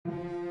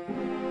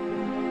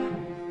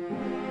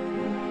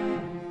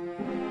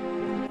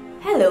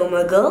Hello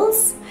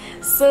muggles!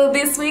 So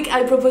this week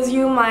I propose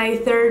you my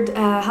third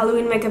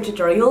Halloween makeup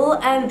tutorial,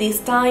 and this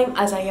time,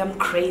 as I am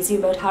crazy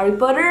about Harry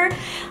Potter,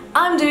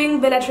 I'm doing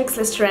Bellatrix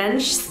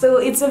Lestrange. So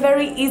it's a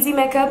very easy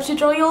makeup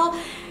tutorial.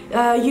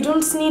 You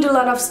don't need a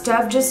lot of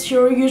stuff, just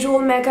your usual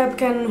makeup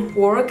can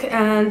work,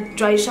 and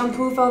dry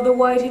shampoo for the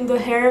white in the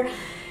hair.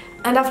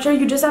 And after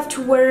you just have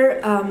to wear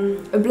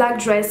a black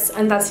dress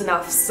and that's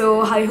enough.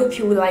 So I hope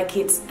you will like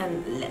it,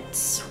 and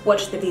let's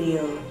watch the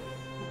video.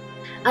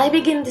 I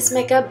begin this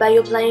makeup by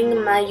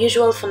applying my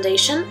usual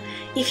foundation.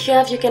 If you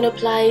have, you can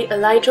apply a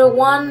lighter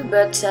one,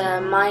 but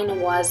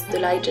mine was the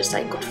lightest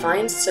I could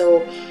find,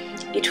 so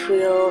it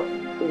will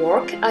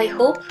work, I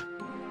hope.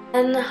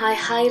 And I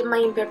hide my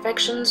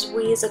imperfections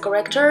with a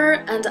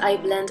corrector and I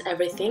blend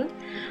everything.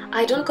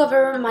 I don't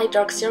cover my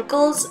dark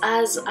circles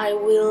as I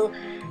will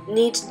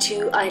need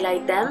to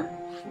highlight them.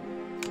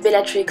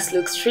 Bellatrix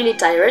looks really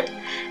tired.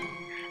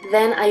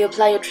 Then I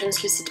apply a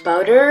translucent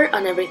powder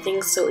on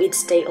everything so it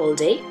stays all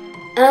day.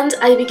 And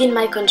I begin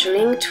my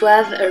contouring to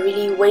have a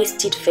really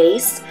wasted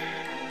face.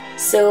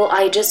 So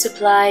I just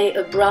apply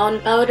a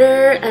brown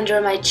powder under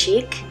my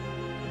cheek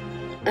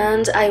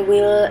and I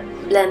will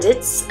blend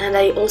it, and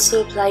I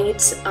also apply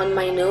it on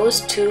my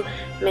nose to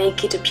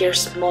make it appear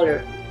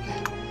smaller.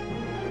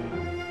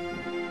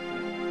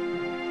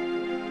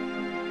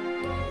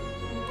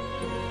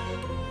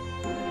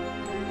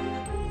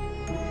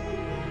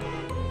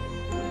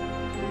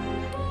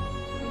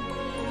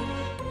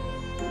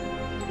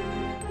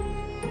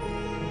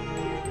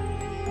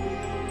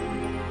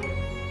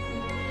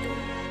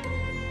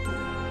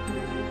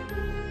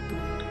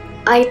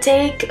 I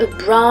take a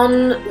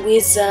brown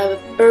with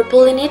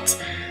purple in it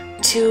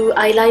to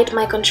highlight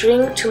my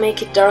contouring to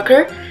make it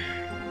darker,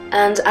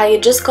 and I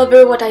just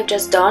cover what I've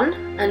just done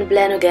and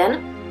blend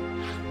again.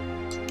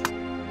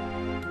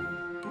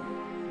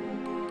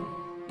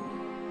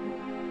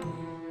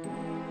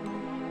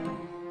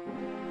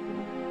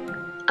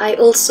 I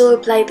also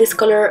apply this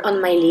color on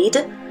my lid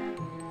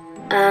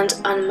and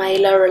on my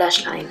lower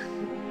lash line.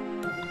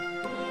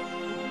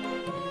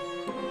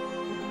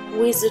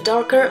 With the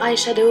darker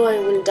eyeshadow I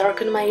will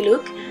darken my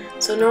look.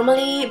 So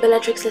normally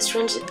Bellatrix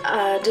Lestrange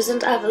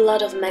doesn't have a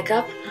lot of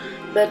makeup,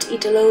 but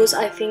it allows,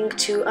 I think,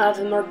 to have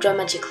a more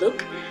dramatic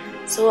look.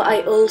 So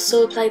I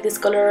also apply this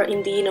color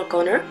in the inner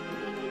corner.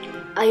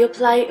 I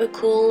apply a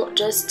kohl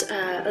just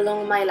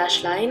along my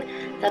lash line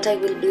that I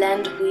will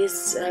blend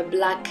with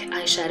black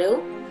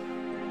eyeshadow.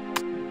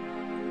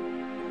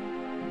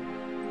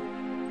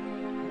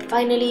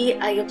 Finally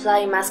I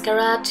apply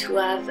mascara to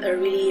have a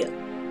really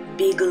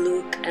big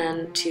look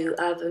and to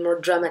have a more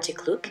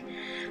dramatic look.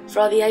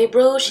 For the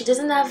eyebrow, she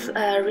doesn't have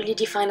a really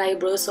defined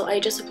eyebrow, so I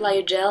just apply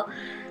a gel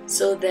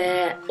so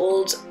they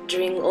hold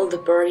during all the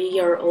party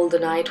or all the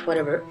night,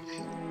 whatever.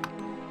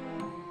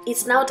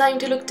 It's now time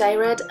to look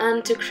tired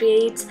and to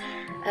create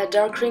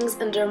dark rings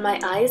under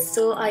my eyes,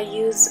 so I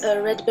use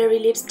a red berry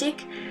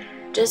lipstick,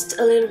 just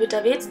a little bit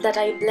of it that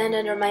I blend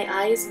under my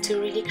eyes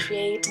to really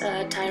create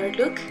a tired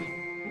look.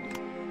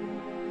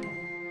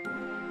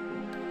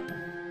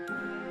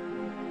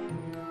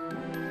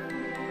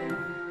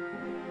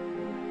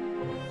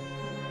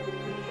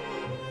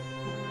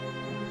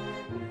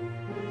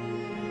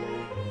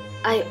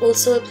 I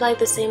also apply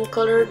the same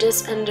color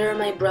just under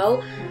my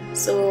brow,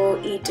 so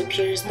it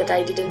appears that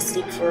I didn't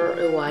sleep for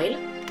a while.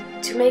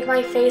 To make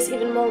my face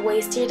even more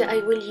wasted, I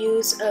will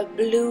use a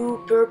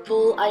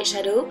blue-purple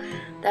eyeshadow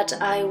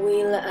that I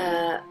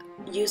will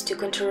use to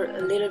contour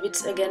a little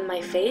bit again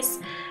my face,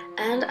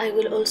 and I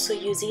will also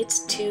use it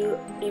to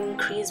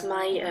increase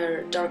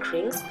my dark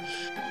rings.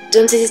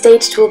 Don't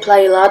hesitate to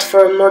apply a lot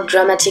for a more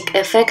dramatic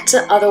effect,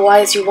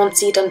 otherwise you won't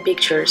see it on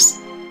pictures.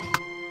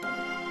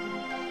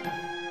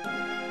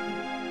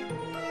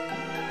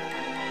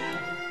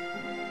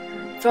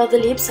 For the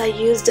lips I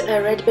used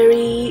a red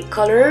berry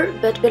color,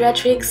 but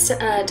Bellatrix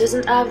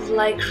doesn't have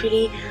like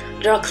really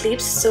dark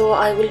lips, so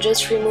I will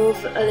just remove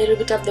a little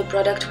bit of the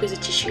product with a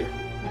tissue.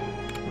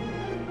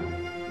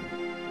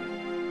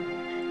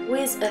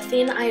 With a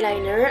thin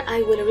eyeliner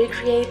I will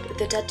recreate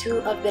the tattoo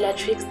of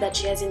Bellatrix that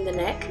she has in the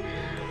neck,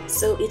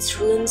 so it's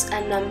runes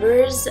and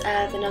numbers,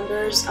 the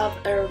numbers of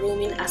her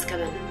room in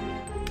Azkaban.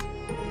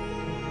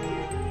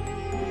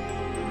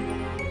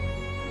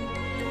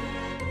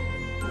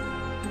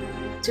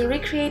 To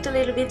recreate a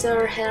little bit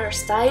our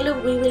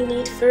hairstyle, we will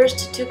need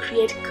first to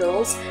create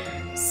curls.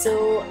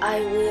 So I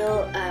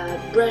will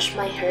brush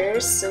my hair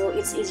so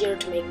it's easier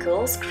to make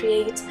curls,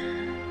 create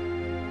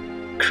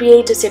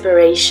a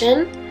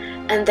separation,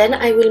 and then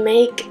I will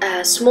make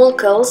small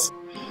curls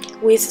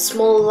with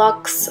small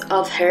locks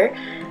of hair.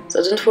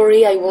 So don't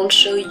worry, I won't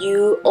show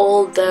you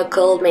all the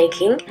curl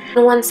making.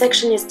 When one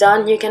section is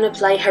done, you can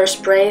apply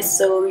hairspray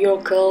so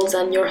your curls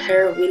and your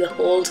hair will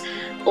hold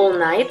all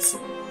night.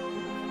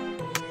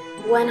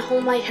 When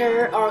all my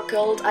hair are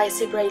curled, I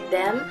separate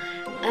them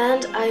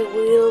and I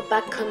will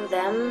backcomb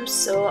them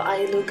so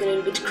I look a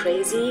little bit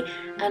crazy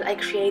and I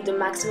create the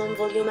maximum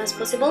volume as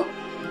possible.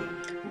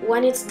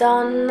 when it's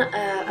done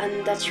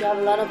and that you have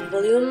a lot of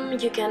volume,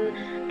 you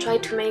can try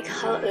to make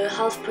a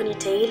half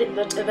ponytail,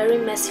 but a very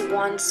messy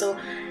one, so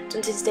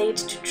don't hesitate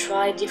to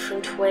try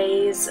different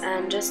ways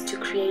and just to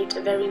create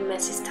a very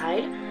messy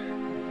style.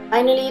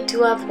 Finally,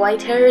 to have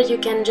white hair, you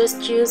can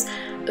just use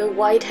a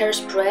white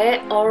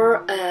hairspray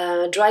or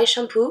a dry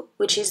shampoo,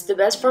 which is the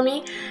best for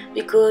me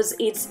because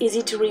it's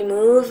easy to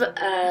remove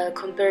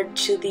compared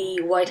to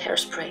the white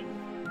hairspray.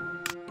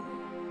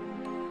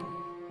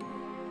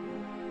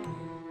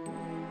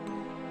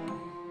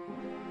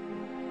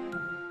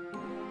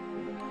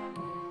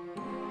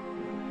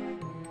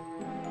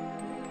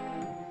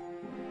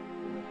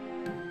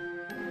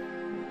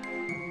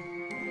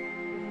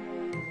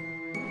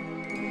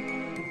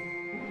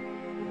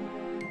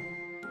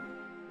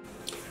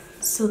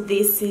 So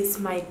this is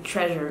my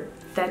treasure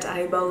that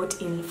I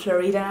bought in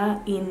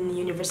Florida in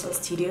Universal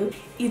Studios.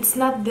 It's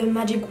not the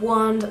magic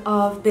wand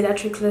of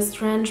Bellatrix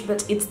Lestrange,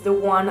 but it's the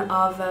one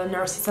of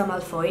Narcissa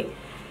Malfoy,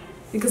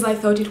 because I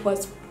thought it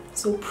was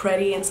so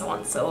pretty and so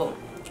on, so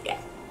yeah,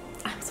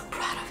 I'm so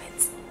proud of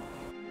it.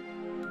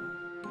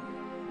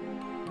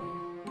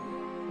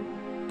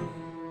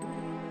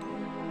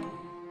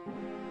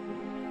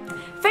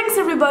 Thanks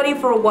everybody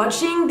for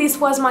watching. This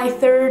was my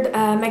third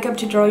makeup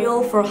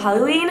tutorial for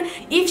Halloween.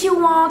 If you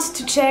want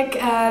to check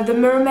the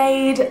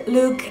mermaid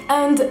look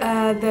and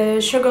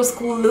the sugar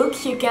school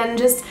look, you can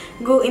just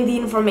go in the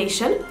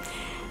information,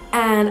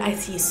 and I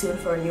see you soon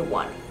for a new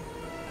one.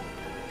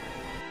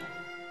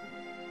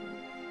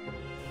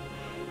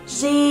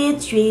 J'ai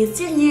tué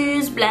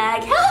Sirius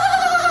Black.